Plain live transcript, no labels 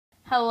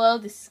Hello,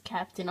 this is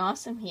Captain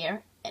Awesome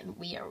here, and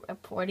we are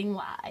reporting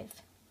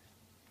live.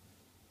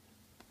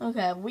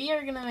 Okay, we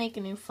are gonna make a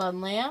new fun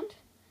land.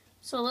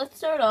 So let's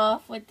start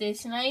off with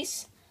this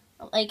nice,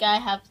 like I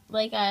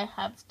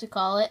have to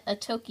call it, a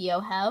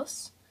Tokyo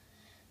house.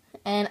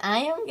 And I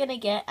am gonna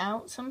get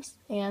out some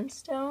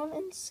sandstone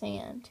and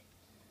sand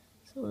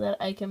so that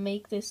I can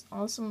make this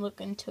awesome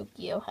looking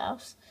Tokyo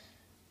house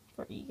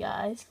for you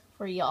guys,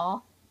 for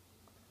y'all.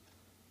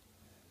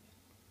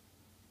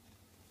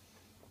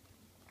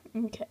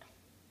 Okay.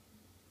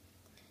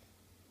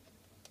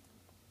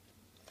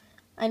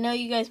 I know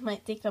you guys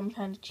might think I'm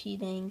kind of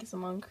cheating because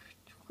I'm on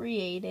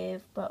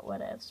creative, but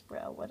whatevs,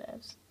 bro,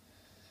 whatevs.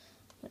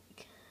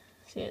 Like,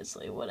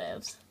 seriously,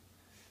 whatevs.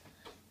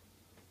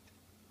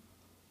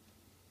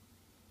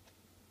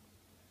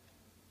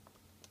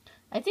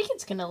 I think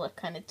it's gonna look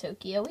kind of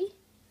Tokyo-y.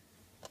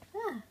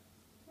 Ah,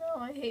 no,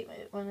 I hate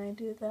it when I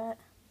do that.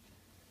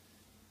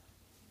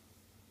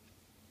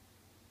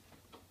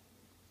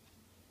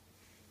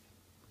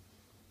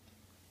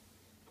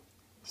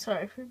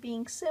 Sorry for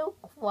being so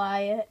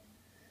quiet.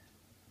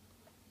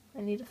 I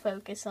need to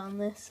focus on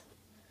this.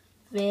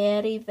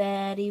 Very,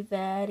 very,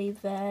 very,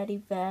 very,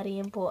 very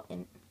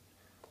important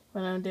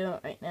what I'm doing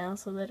right now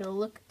so that it'll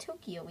look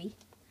Tokyo-y.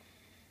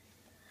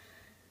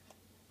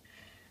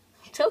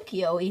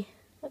 Tokyo-y.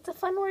 That's a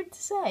fun word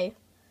to say.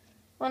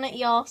 Why don't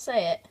y'all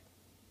say it?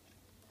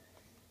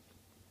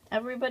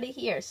 Everybody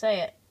here,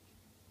 say it.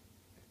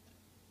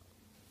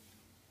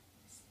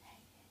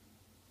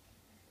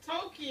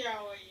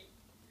 Tokyo-y.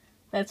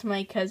 That's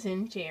my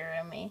cousin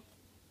Jeremy,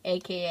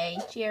 aka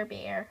Jer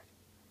Bear.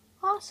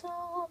 Awesome.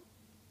 Oh,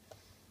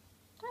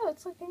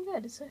 it's looking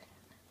good.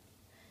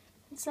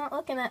 It's not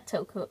looking that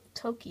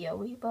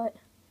Tokyo-y, but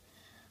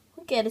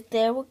we'll get it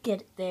there. We'll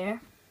get it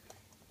there.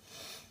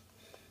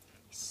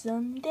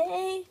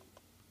 Someday.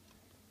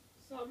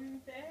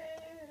 Someday.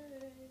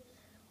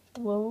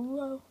 Whoa,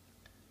 whoa.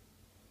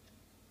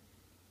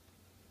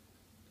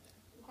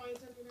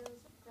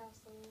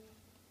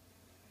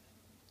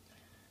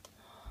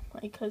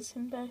 My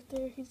cousin back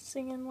there, he's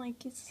singing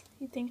like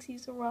he thinks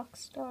he's a rock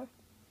star.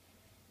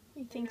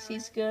 He thinks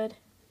he's good.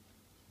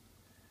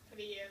 But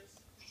he is.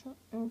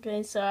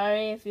 Okay,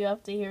 sorry if you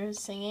have to hear his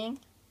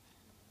singing.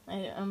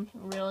 I'm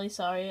really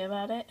sorry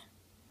about it.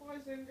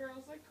 Boys and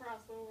girls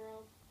across the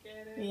world,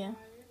 get it. Yeah,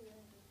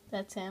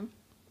 that's him.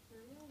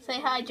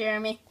 Say hi,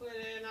 Jeremy. Put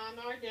in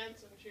on our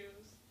dancing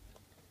shoes.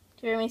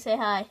 Jeremy, say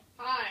hi.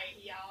 Hi,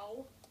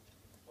 y'all.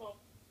 Oh.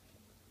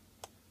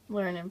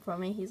 Learning from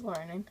me, he's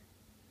learning.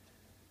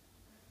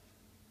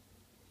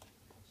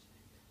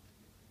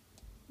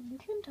 You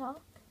can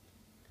talk.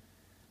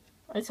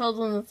 I told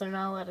them that they're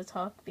not allowed to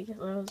talk because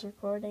I was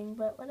recording,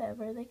 but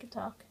whatever, they can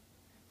talk.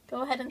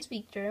 Go ahead and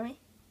speak, Jeremy.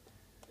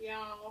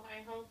 Y'all,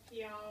 I hope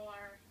y'all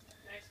are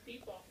nice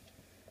people.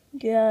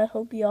 Yeah, I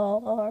hope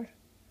y'all are.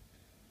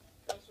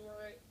 Because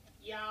we're,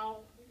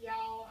 y'all,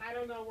 I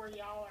don't know where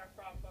y'all are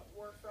from, but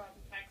we're from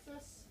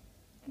Texas.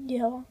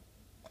 Yeah.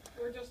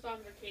 We're just on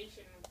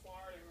vacation in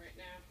Florida right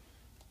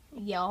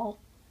now. Y'all.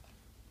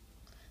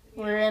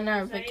 We're in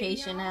our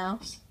vacation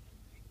house.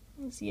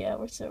 Yeah,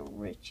 we're so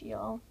rich,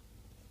 y'all.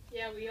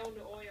 Yeah, we own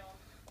the oil.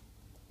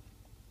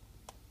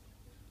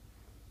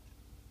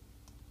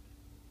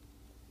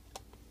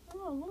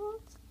 Oh, well,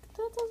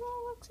 that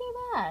doesn't look too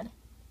bad.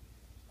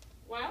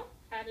 Well,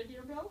 how did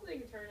your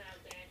building turn out,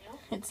 Daniel?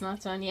 It's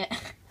not done yet.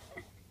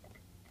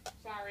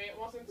 Sorry, it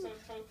wasn't so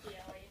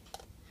Tokyo-y.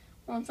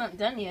 Well, it's not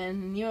done yet,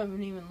 and you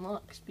haven't even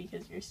looked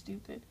because you're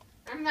stupid.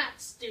 I'm not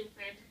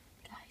stupid.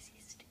 Guys,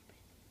 he's stupid.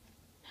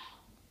 No,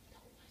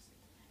 don't listen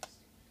to that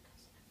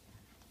stupid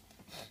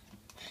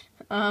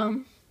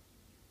cousin.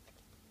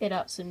 Get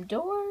out some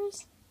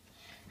doors.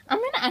 I'm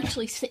gonna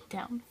actually sit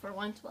down for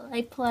once while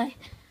I play.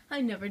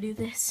 I never do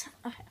this.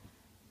 Okay.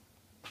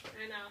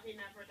 I know, he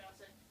never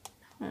does it.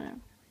 I know.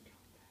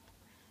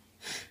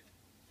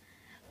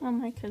 Oh,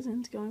 my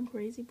cousin's going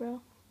crazy,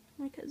 bro.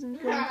 My cousin's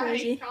going He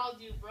crazy. called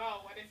you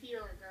bro. What if you're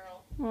a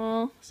girl?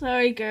 Oh,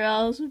 sorry,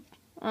 girls.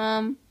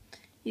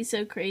 He's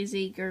so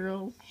crazy,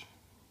 girls.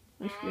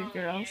 If you're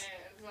girls.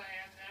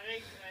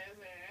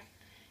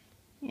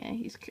 Yeah,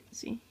 he's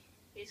crazy.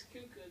 He's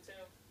cuckoo,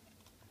 too.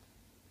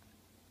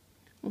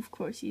 Of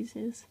course he's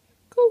his.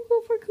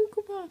 Cuckoo for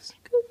Cuckoo Puffs.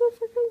 Cuckoo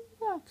for Cuckoo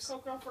Puffs.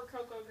 Cocoa for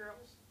Cocoa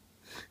Girls.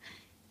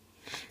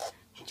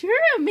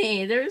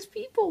 Jeremy, there's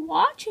people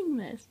watching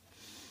this.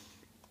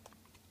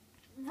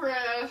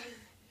 Bruh.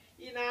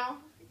 You know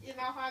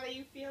how do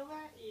you feel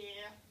that?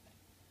 Yeah.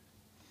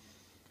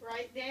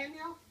 Right,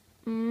 Daniel?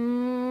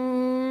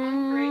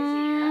 I'm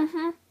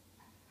crazy,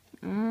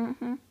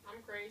 Mm-hmm.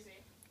 I'm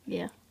crazy.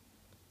 Yeah.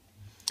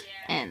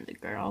 Yeah. And the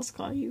girls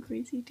call you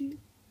crazy too.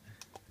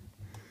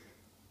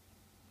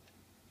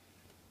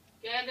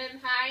 Getting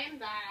high and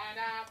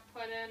bad,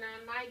 putting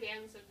on my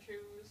dancing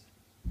shoes.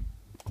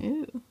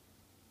 Ooh.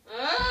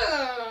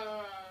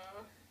 Oh.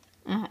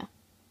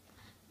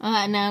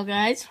 Now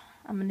guys,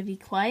 I'm gonna be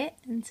quiet,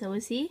 and so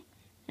is he,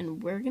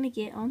 and we're gonna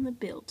get on the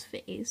build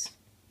phase.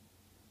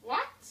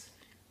 What?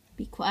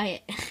 Be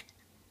quiet.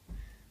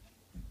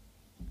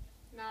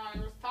 No, I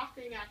was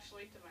talking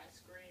actually to my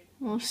screen.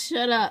 Well,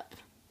 shut up.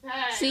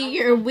 Hey, See,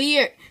 you're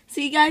weird.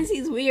 See, guys,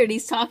 he's weird.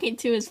 He's talking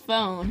to his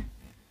phone.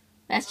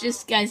 That's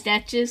just, guys.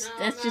 That's just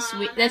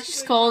weird. That's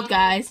just cold,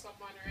 guys.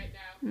 Right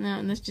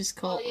now. No, that's just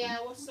cold. Oh yeah,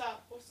 what's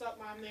up? What's up,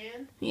 my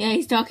man? Yeah,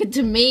 he's talking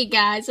to me,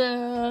 guys. No,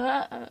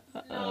 I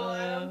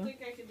don't think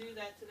I can do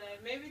that today.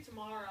 Maybe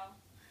tomorrow.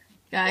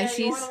 Guys,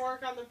 yeah, you he's. want to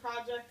work on the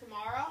project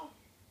tomorrow?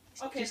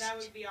 Okay, that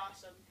would be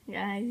awesome.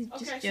 Yeah, he's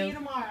just Okay, see joking. you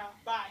tomorrow.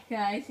 Bye.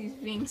 Guys, he's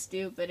being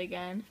stupid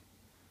again.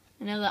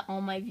 I know that all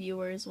my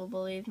viewers will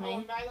believe Oh, me.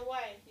 and by the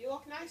way, you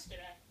look nice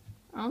today.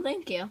 Oh,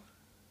 thank you.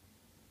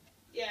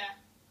 Yeah.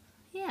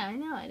 Yeah, I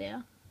know I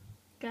do.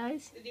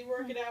 Guys. Did you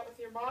work it out with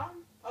your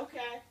mom?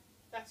 Okay,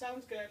 that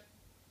sounds good.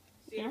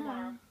 See you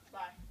tomorrow. Bye.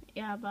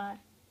 Yeah, bye.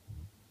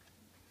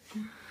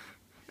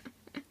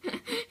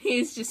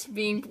 He's just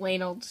being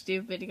plain old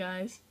stupid,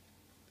 guys.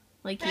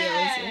 Like he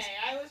always is. Hey,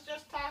 I was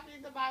just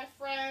talking to my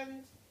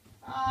friend.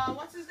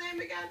 What's his name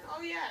again?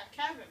 Oh yeah,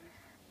 Kevin.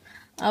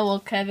 Oh, well,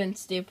 Kevin's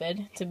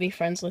stupid to be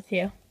friends with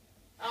you.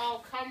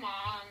 Oh, come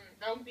on.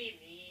 Don't be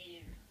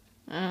mean.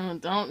 Oh,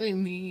 don't be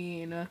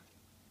mean.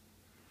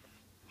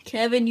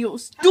 Kevin, you're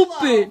stupid.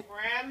 Hello,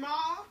 Grandma.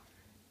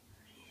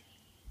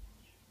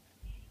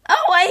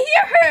 Oh, I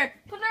hear her.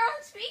 Put her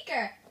on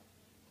speaker.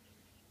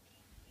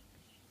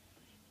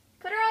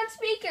 Put her on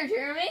speaker,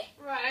 Jeremy.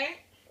 Right.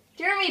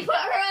 Jeremy, put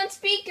her on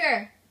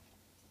speaker.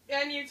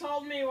 And you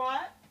told me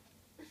what?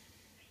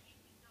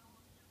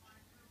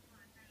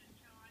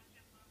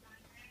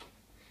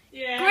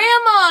 Yeah.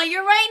 Grandma,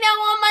 you're right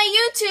now on my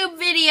YouTube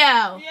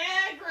video.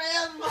 Yeah,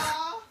 Grandma.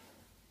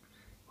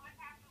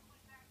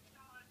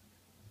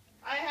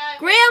 I had.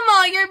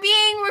 Grandma, you're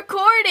being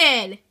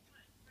recorded.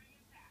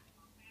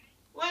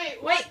 Wait,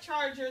 what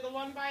charger? The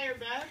one by your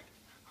bed?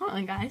 Hold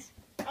on, guys.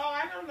 Oh,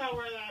 I don't know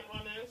where that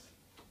one is.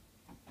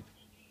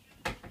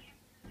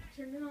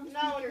 Turn it on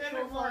No, it didn't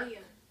work.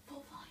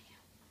 Full volume.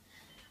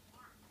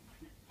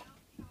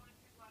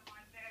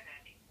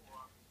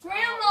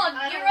 Grandma,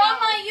 I don't you're on know.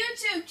 my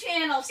YouTube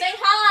channel. Say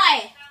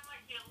hi.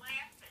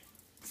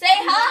 Say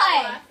I'm not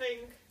hi. laughing.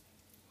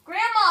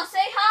 Grandma, say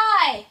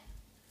hi.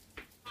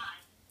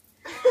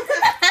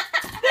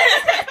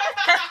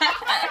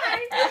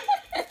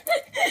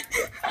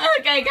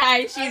 Okay,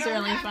 guys, she's I don't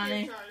really have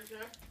funny. your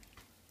charger.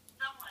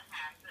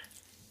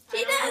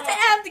 She doesn't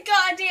have the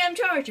goddamn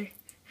charger.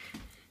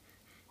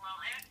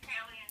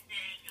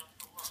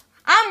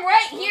 I'm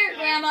right here, Okay.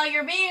 Grandma.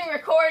 You're being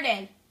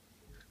recorded.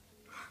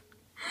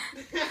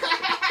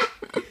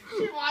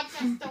 She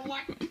wants us to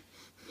work.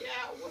 Yeah,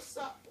 what's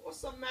up?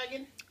 What's up,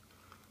 Megan?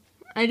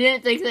 I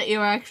didn't think that you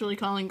were actually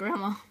calling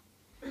Grandma.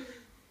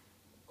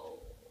 Oh,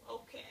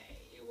 okay.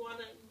 You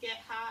wanna get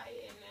high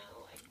and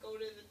like go to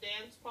the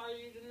dance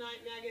party tonight,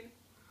 Megan?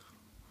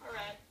 All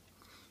right.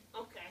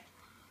 Okay.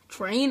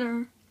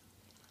 Trainer.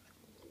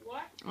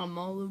 What? I'm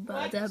all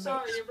about What? that.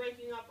 Sorry, bitch. you're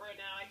breaking up right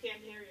now. I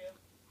can't hear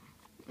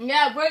you.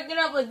 Yeah, breaking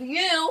up with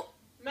you.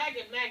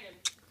 Megan.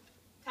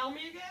 Tell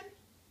me again.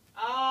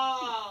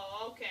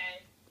 Oh,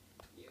 okay.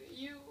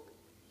 You.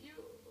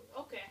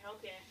 Okay.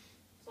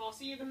 So I'll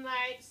see you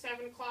tonight,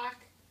 7 o'clock,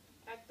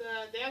 at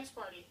the dance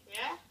party.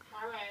 Yeah.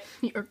 All right.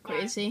 You're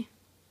crazy.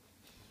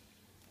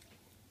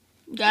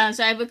 Guys,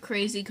 I have a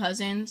crazy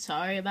cousin.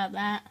 Sorry about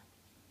that.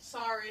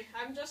 Sorry,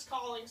 I'm just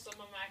calling some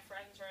of my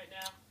friends right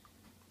now,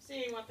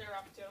 seeing what they're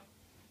up to.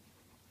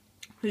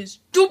 His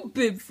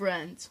stupid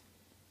friends.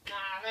 Nah,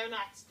 they're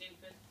not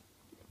stupid.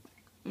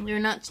 They're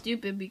not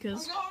stupid I'm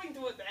because going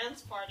to a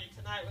dance party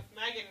tonight with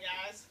Megan,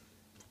 guys.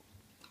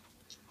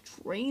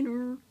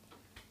 trainer.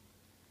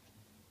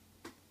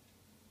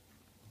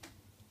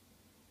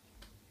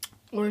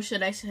 Or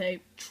should I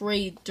say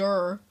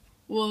trader?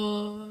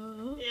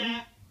 Whoa.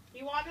 Yeah,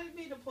 he wanted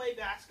me to play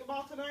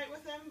basketball tonight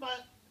with him,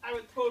 but I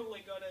would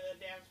totally go to the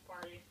dance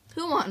party.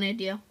 Who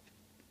wanted you?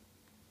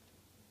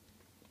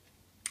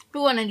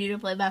 Who wanted you to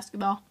play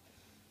basketball?